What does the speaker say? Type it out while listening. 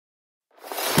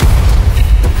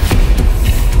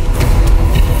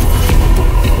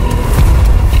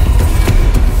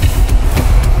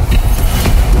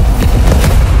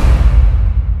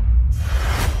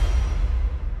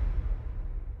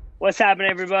What's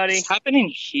happening, everybody? What's happening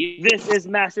here? This is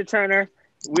Master Turner.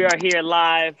 We are here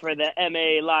live for the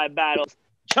MA Live Battles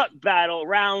Chux Battle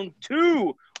Round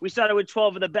 2. We started with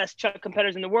 12 of the best Chux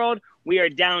competitors in the world. We are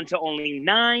down to only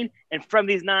 9, and from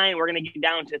these 9, we're going to get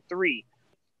down to 3.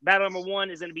 Battle number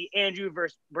 1 is going to be Andrew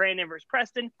versus Brandon versus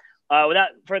Preston.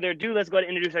 Without further ado, let's go ahead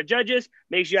and introduce our judges.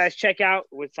 Make sure you guys check out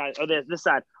which side. Oh, there's this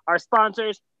side. Our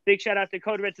sponsors. Big shout out to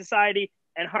Code Red Society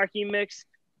and Harkey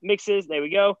Mixes. There we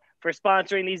go. For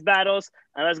sponsoring these battles.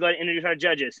 And let's go ahead and introduce our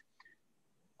judges.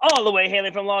 All the way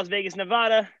hailing from Las Vegas,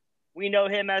 Nevada. We know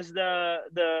him as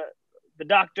the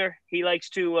doctor. He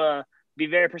likes to be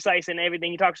very precise in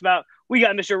everything he talks about. We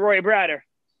got Mr. Roy Bratter.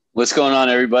 What's going on,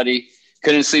 everybody?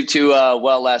 Couldn't sleep too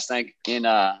well last night in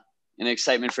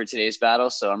excitement for today's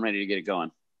battle, so I'm ready to get it going.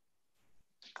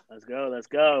 Let's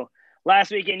go.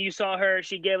 Last weekend, you saw her.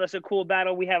 She gave us a cool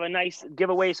battle. We have a nice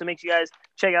giveaway, so make sure you guys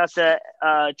check out the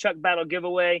Chux Battle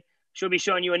giveaway. She'll be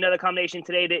showing you another combination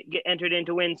today to get entered in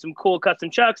to win some cool custom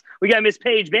Chux. We got Miss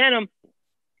Paige Banham.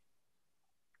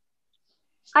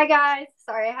 Hi, guys.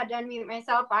 Sorry, I had to unmute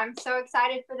myself. I'm so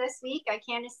excited for this week. I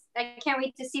can't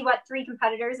wait to see what 3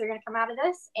 competitors are going to come out of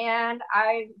this. And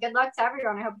good luck to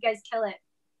everyone. I hope you guys kill it.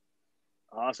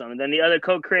 Awesome. And then the other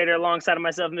co-creator alongside of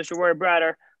myself, Mr. Roy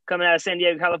Bratter, coming out of San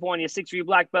Diego, California, 6'3"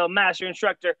 black belt, master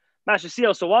instructor, Master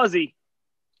Seal Sawazi.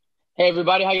 Hey,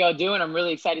 everybody. How y'all doing? I'm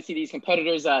really excited to see these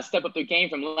competitors step up their game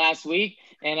from last week.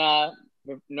 And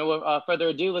no further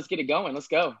ado, let's get it going. Let's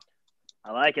go.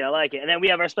 I like it. And then we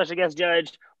have our special guest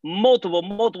judge,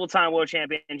 multiple time world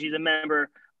champion. She's a member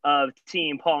of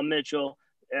Team Paul Mitchell.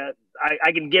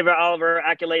 I can give her all of her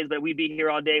accolades, but we'd be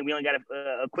here all day. We only got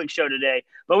a quick show today.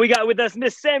 But we got with us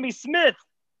Miss Sammy Smith.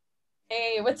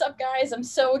 Hey, what's up, guys? I'm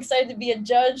so excited to be a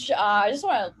judge. I just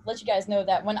want to let you guys know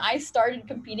that when I started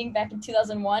competing back in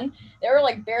 2001, there were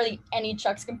like barely any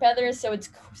Chux competitors, so it's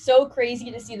so crazy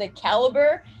to see the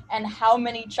caliber and how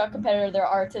many Chux competitors there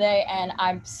are today, and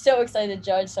I'm so excited to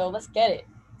judge, so let's get it.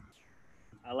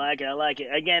 I like it.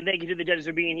 Again, thank you to the judges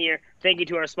for being here. Thank you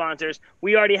to our sponsors.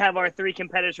 We already have our 3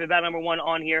 competitors for battle number 1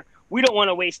 on here. We don't want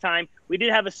to waste time. We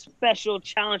did have a special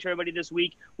challenge for everybody this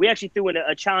week. We actually threw in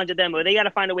a challenge at them, but they got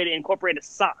to find a way to incorporate a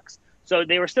socks. So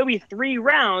they will still be 3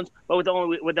 rounds, but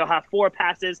they'll have 4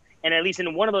 passes, and at least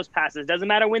in one of those passes, doesn't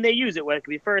matter when they use it, whether it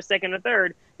could be first, second, or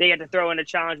third, they get to throw in a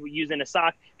challenge with using a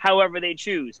sock, however they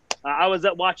choose. I was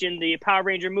up watching the Power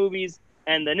Ranger movies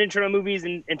and the Ninja Turtle movies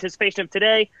in anticipation of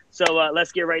today, so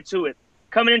let's get right to it.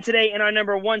 Coming in today in our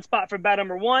number 1 spot for battle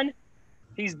number 1,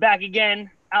 he's back again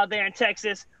out there in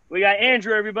Texas. We got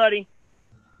Andrew, everybody.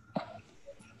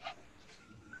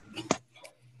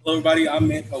 Hello, everybody.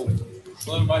 I'm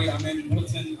Andrew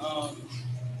Middleton.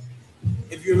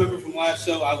 If you remember from last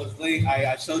show, I was late.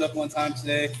 I showed up one time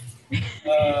today.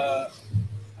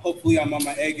 Hopefully, I'm on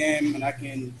my A game and I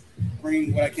can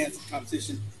bring what I can to the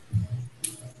competition.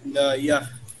 And yeah.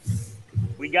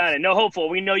 We got it. No hopeful.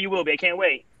 We know you will be. I can't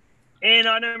wait. And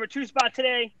our number 2 spot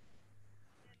today,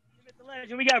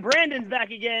 we got Brandon's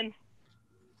back again.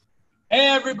 Hey,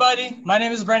 everybody. My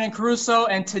name is Brandon Caruso,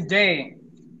 and today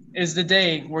is the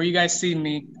day where you guys see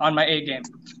me on my A game.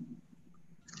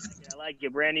 I like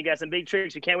it, Brandon. You got some big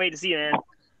tricks. We can't wait to see you, man.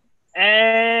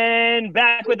 And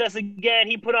back with us again.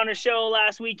 He put on a show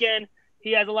last weekend.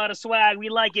 He has a lot of swag. We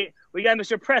like it. We got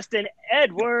Mr. Preston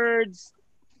Edwards.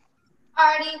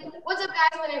 Alrighty, what's up,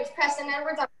 guys? My name is Preston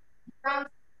Edwards. I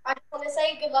just want to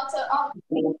say good luck to all.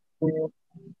 If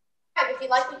you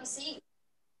like what you see.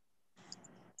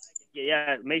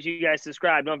 Yeah, make sure you guys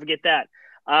subscribe. Don't forget that.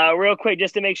 Real quick,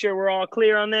 just to make sure we're all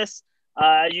clear on this.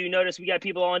 As you notice, we got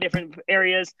people all in different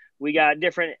areas. We got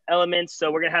different elements, so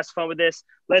we're going to have some fun with this.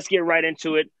 Let's get right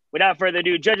into it. Without further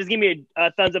ado, judges, give me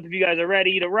a thumbs up if you guys are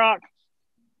ready to rock.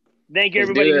 Thank you,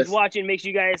 everybody who's watching. Make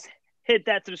sure you guys hit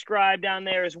that subscribe down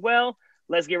there as well.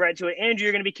 Let's get right to it. Andrew,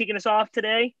 you're going to be kicking us off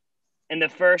today in the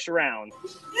first round.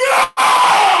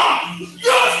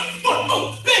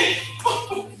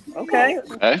 Okay.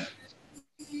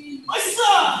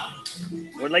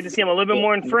 Would like to see him a little bit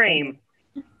more in frame.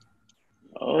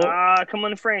 Come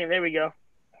on in frame. There we go.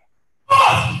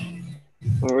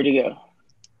 Where'd he go?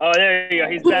 Oh, there you go.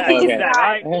 He's back. Okay. He's back. All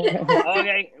right.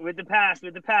 Okay, with the pass. All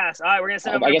right, we're going to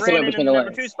send over to Brandon in the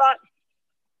number 2 spot.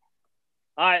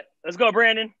 All right, let's go,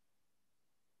 Brandon.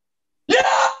 Yeah!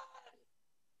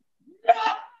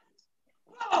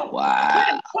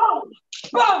 Wow.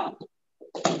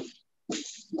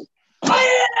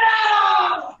 Hey,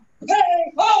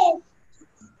 ho!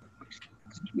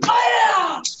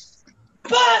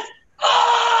 But,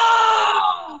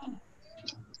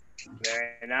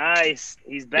 Very nice.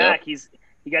 He's back. Yep.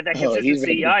 He got that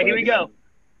consistency. All right, here we go.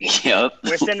 Yep.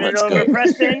 We're sending it over to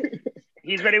Preston.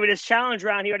 He's ready with his challenge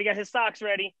round. He already got his socks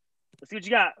ready. Let's see what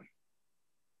you got.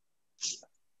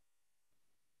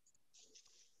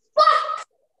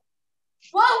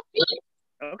 Whoa!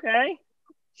 Okay.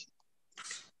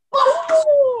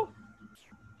 Whoa!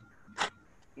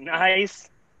 Nice.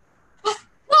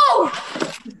 Whoa!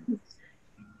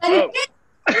 Oh.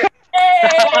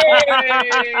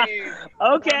 Hey!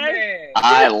 Okay.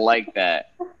 I like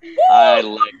that. I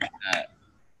like that.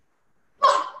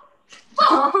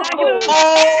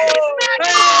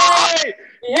 Hey!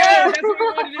 Yeah. Yes, that's what we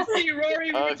wanted to see,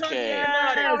 Rory. We were talking Okay.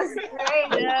 about That it. was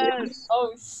great. Yes.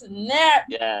 Oh snap!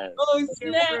 Yes. Oh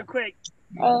Here, snap! real quick.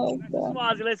 Oh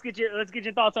Swazi, let's get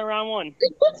your thoughts on round one.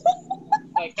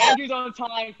 Like, Andrew's on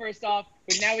time, first off,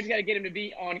 but now we just got to get him to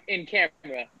be in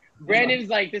camera. Brandon's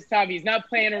like, this time he's not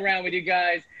playing around with you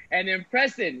guys. And then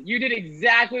Preston, you did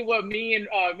exactly what me and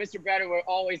Mr. Bradder were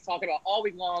always talking about all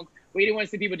week long. We didn't want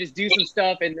to see people just do some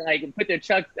stuff and like put their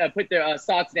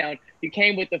socks down. You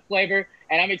came with the flavor,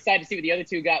 and I'm excited to see what the other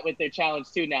two got with their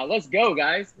challenge too. Now let's go,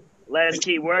 guys. Let's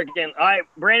keep working. All right,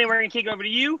 Brandon, we're gonna kick over to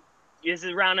you. This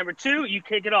is round number 2. You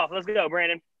kick it off. Let's go,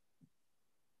 Brandon.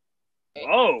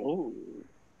 Oh,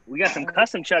 we got some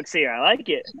custom Chucks here. I like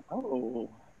it. Oh.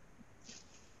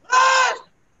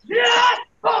 He's not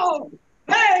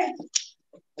playing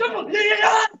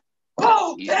today.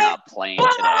 He's not playing.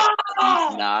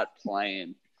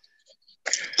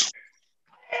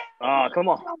 Oh, come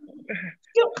on.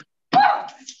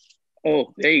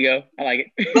 Oh, there you go. I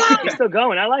like it. He's still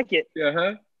going. I like it.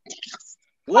 Uh-huh.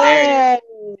 Whoa! That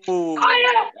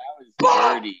was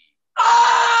dirty.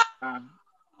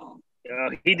 Oh,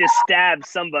 he just stabbed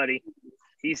somebody.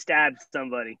 He stabbed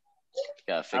somebody.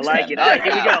 Gotta fix I like that it. All right,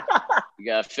 here we go. You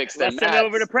gotta fix that. Let's send it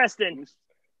over to Preston.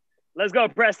 Let's go,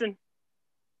 Preston.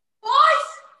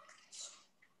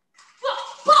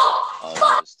 Oh,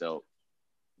 that was dope.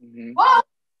 Mm-hmm.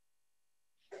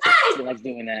 He likes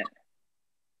doing that.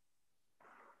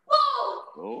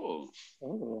 Oh.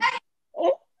 Oh.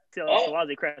 Still a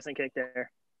Swazi crescent kick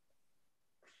there.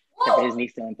 Except his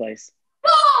knee's still in place.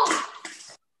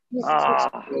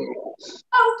 Ah.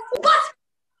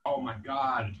 Oh my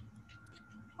God.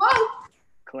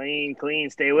 Clean.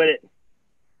 Stay with it.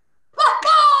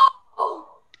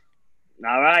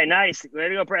 All right, nice. Way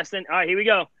to go, Preston. All right, here we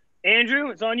go. Andrew,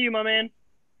 it's on you, my man.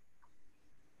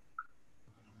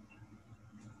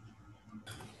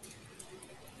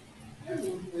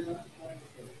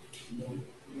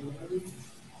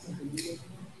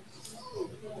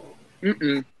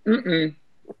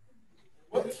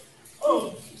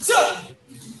 Oh,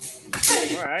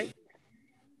 All right.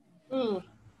 Oh.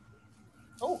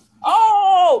 Oh.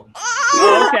 Oh,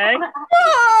 okay.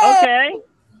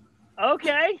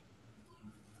 Okay.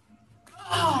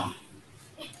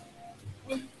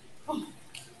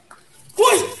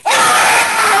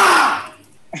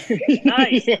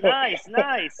 Nice.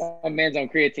 A man's on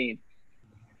creatine.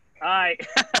 All right.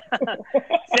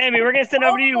 Sammy, we're going to send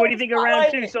over to you. What do you think of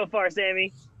round 2 so far,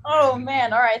 Sammy? Oh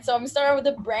man, all right. So I'm starting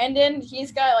with the Brandon.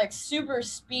 He's got like super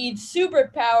speed,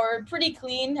 super power, pretty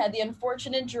clean. Had the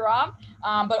unfortunate drop,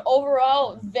 but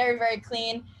overall very, very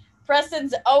clean.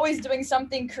 Preston's always doing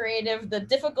something creative. The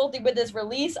difficulty with his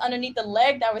release underneath the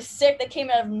leg, that was sick. That came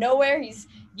out of nowhere. He's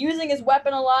using his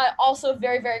weapon a lot, also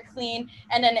very, very clean.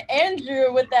 And then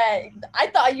Andrew with that, I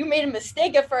thought you made a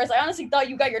mistake at first. I honestly thought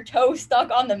you got your toe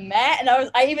stuck on the mat, and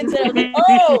I even said, I was like,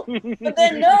 oh, but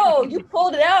then no, you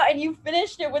pulled it out and you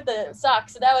finished it with the sock.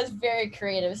 So that was very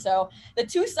creative. So the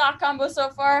 2 sock combos so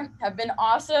far have been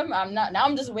awesome. Now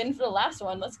I'm just waiting for the last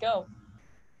one. Let's go.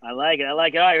 I like it. All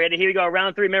right, ready? Here we go.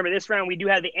 Round 3. Remember, this round we do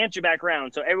have the answer back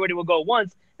round. So everybody will go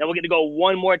once. Then we'll get to go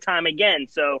one more time again.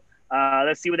 So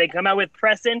let's see what they come out with.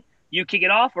 Preston, you kick it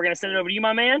off. We're going to send it over to you,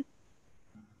 my man.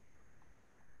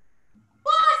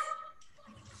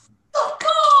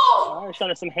 All right,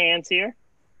 showing us some hands here.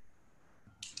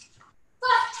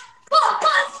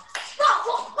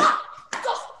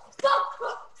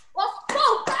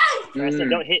 Preston,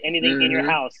 don't hit anything in your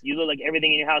house. You look like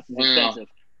everything in your house is expensive.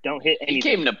 Don't hit anything. He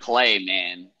came to play,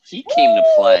 man. He came to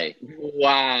play.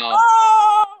 Wow.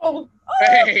 Oh!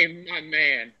 Hey, my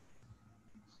man.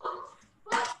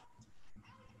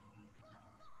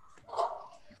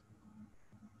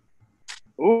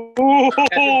 Ooh,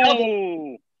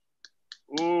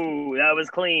 that was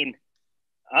clean.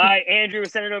 All right, Andrew,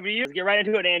 send it over to you. Let's get right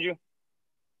into it, Andrew.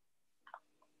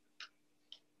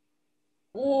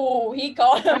 Ooh, he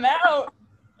called him out.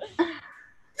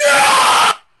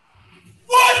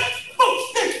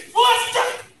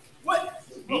 What?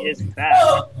 He is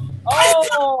fast.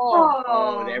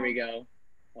 Oh, there we go.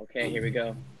 Okay, here we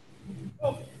go.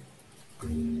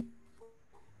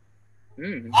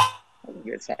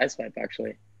 Good side swipe,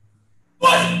 actually.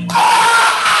 I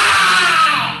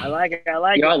like it. I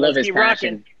like You it. all love Let's his keep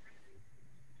passion. rocking.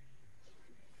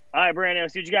 All right, Brandon,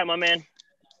 let's see what you got, my man.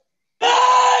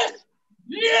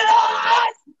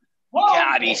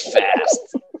 God, he's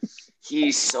fast.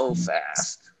 He's so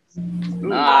fast. Ooh.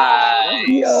 Nice.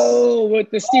 Yo, with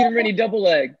the Stephen Rennie double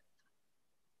leg.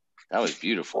 That was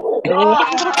beautiful.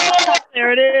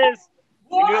 There it is.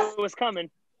 We knew it was coming.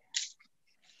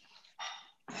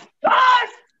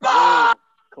 Ooh,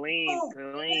 clean.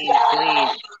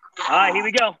 All right, here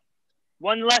we go.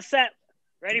 One last set.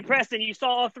 Ready, Preston? You saw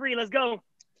all three. Let's go.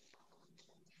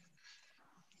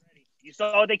 You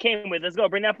saw what they came with. Let's go.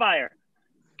 Bring that fire.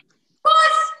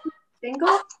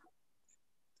 Single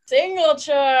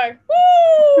Chux.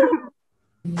 Woo!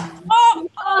 Oh!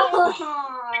 Oh,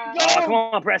 come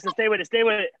on, Preston. Stay with it. Stay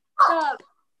with it.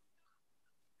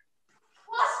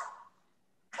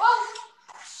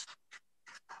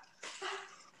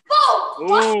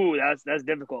 Ooh, that's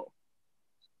difficult.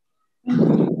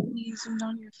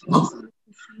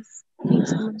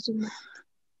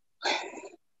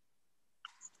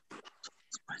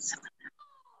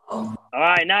 All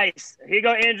right, nice. Here you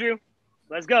go, Andrew.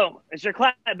 Let's go. It's your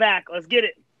clap back. Let's get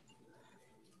it.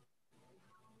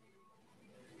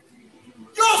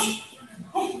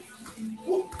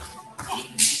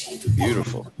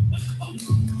 Beautiful.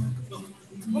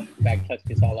 Back touch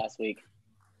we saw last week.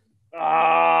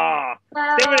 Ah,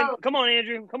 stay with him. Come on,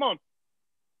 Andrew. Come on.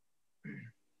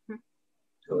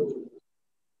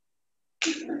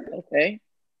 Okay.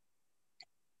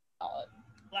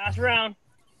 Last round.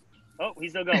 Oh,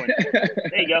 he's still going.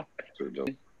 There you go.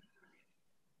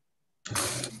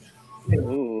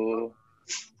 Ooh.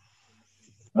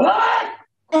 Okay.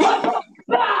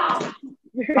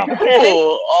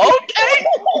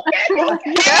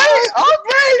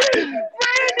 Okay.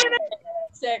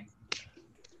 Sick.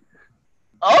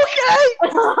 Okay.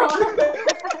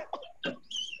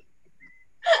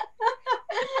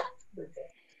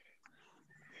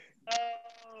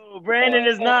 Oh, Brandon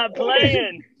is not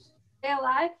playing. Stay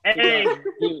alive. Hey,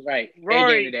 He was right.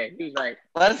 Rory. AJ today. He was right.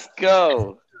 Let's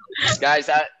go. Guys,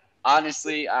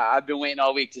 honestly, I've been waiting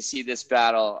all week to see this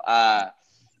battle.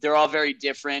 They're all very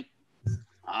different.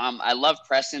 I love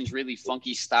Preston's really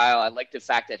funky style. I like the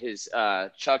fact that his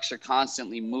chucks are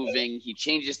constantly moving. He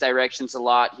changes directions a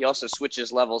lot. He also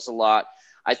switches levels a lot.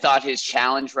 I thought his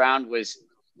challenge round was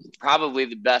probably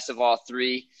the best of all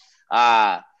three.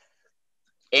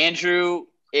 Andrew,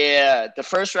 the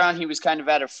first round, he was kind of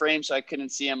out of frame, so I couldn't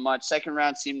see him much. Second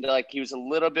round seemed like he was a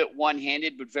little bit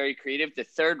one-handed, but very creative. The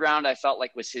third round, I felt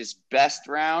like was his best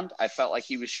round. I felt like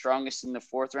he was strongest in the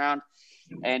fourth round.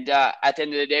 And at the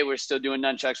end of the day, we're still doing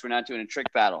nunchucks. We're not doing a trick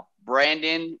battle.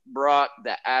 Brandon brought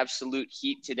the absolute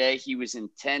heat today. He was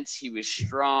intense. He was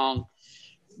strong.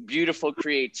 Beautiful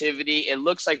creativity. It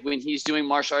looks like when he's doing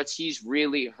martial arts, he's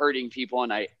really hurting people,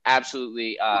 and I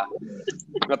absolutely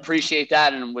appreciate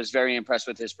that and was very impressed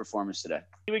with his performance today.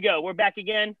 Here we go. We're back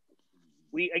again.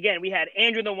 We had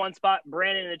Andrew in the one spot,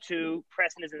 Brandon in the two,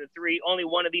 Preston is in the three. Only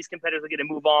one of these competitors will get to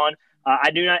move on.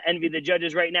 I do not envy the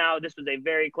judges right now. This was a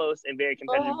very close and very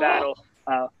competitive battle.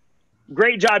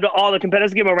 Great job to all the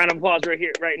competitors. Give them a round of applause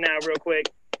right now, real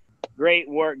quick. Great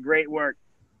work.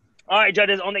 All right,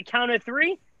 judges, on the count of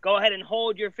three, go ahead and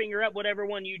hold your finger up, whatever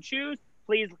one you choose.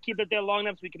 Please keep it there long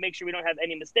enough so we can make sure we don't have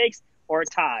any mistakes or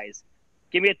ties.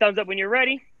 Give me a thumbs up when you're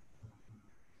ready.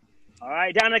 All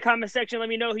right, down in the comment section, let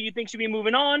me know who you think should be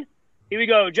moving on. Here we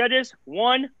go, judges.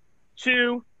 1,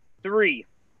 2, 3.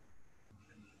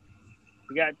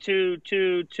 We got 2,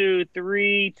 2, 2,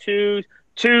 3, 2.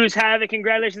 Twos have it.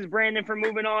 Congratulations, Brandon, for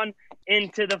moving on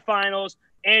into the finals.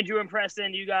 Andrew and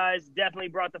Preston, you guys definitely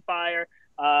brought the fire.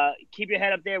 Keep your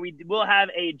head up there. We will have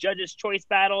a judges' choice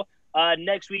battle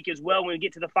next week as well when we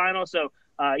get to the final. So,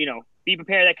 be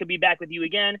prepared. That could be back with you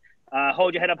again.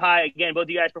 Hold your head up high. Again, both of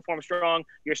you guys perform strong.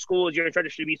 Your schools, your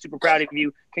instructors should be super proud of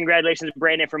you. Congratulations,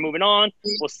 Brandon, for moving on.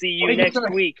 We'll see you next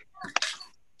week.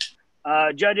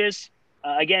 Judges,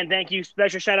 again, thank you.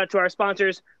 Special shout out to our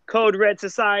sponsors, Code Red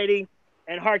Society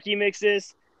and Harkey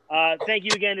Mixes. Thank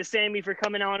you again to Sammy for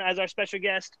coming on as our special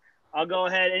guest. I'll go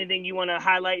ahead. Anything you want to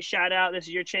highlight, shout out? This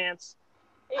is your chance.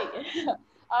 Hey.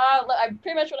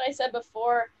 Pretty much what I said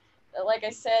before. Like I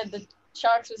said, the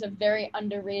Chux was a very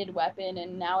underrated weapon,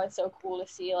 and now it's so cool to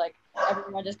see like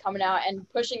everyone just coming out and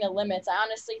pushing the limits. I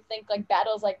honestly think like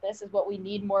battles like this is what we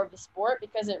need more of the sport,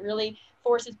 because it really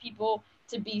forces people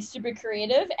to be super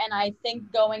creative. And I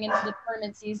think going into the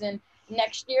tournament season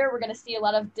next year, we're going to see a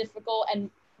lot of difficult and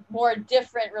more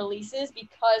different releases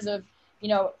because of,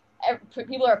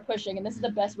 people are pushing, and this is the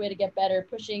best way to get better,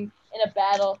 pushing in a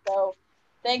battle. So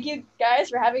Thank you guys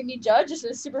for having me judge. This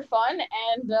was super fun,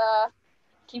 and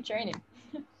keep training.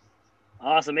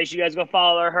 Awesome. Make sure you guys go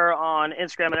follow her on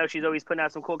Instagram. I know she's always putting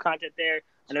out some cool content there.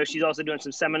 I know she's also doing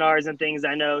some seminars and things,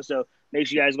 I know. So make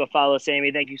sure you guys go follow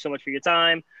Sammy. Thank you so much for your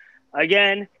time.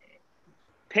 Again,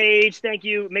 Paige, thank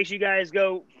you. Make sure you guys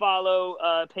go follow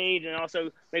Paige, and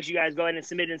also make sure you guys go ahead and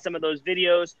submit in some of those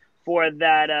videos for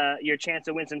that your chance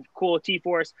to win some cool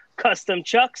T-Force custom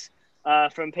Chux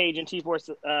from Paige and T-Force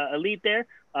Elite there.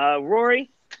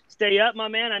 Rory, stay up, my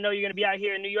man. I know you're going to be out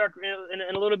here in New York in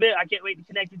a little bit. I can't wait to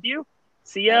connect with you.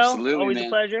 CL, Absolutely, always man. a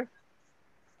pleasure.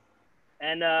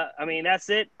 And, that's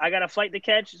it. I got a flight to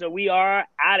catch, so we are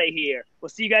out of here. We'll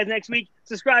see you guys next week.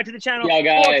 Subscribe to the channel. Yo,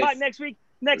 guys. 4 o'clock next week.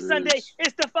 Next Sunday,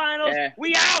 it's the finals. Yeah.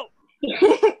 We out.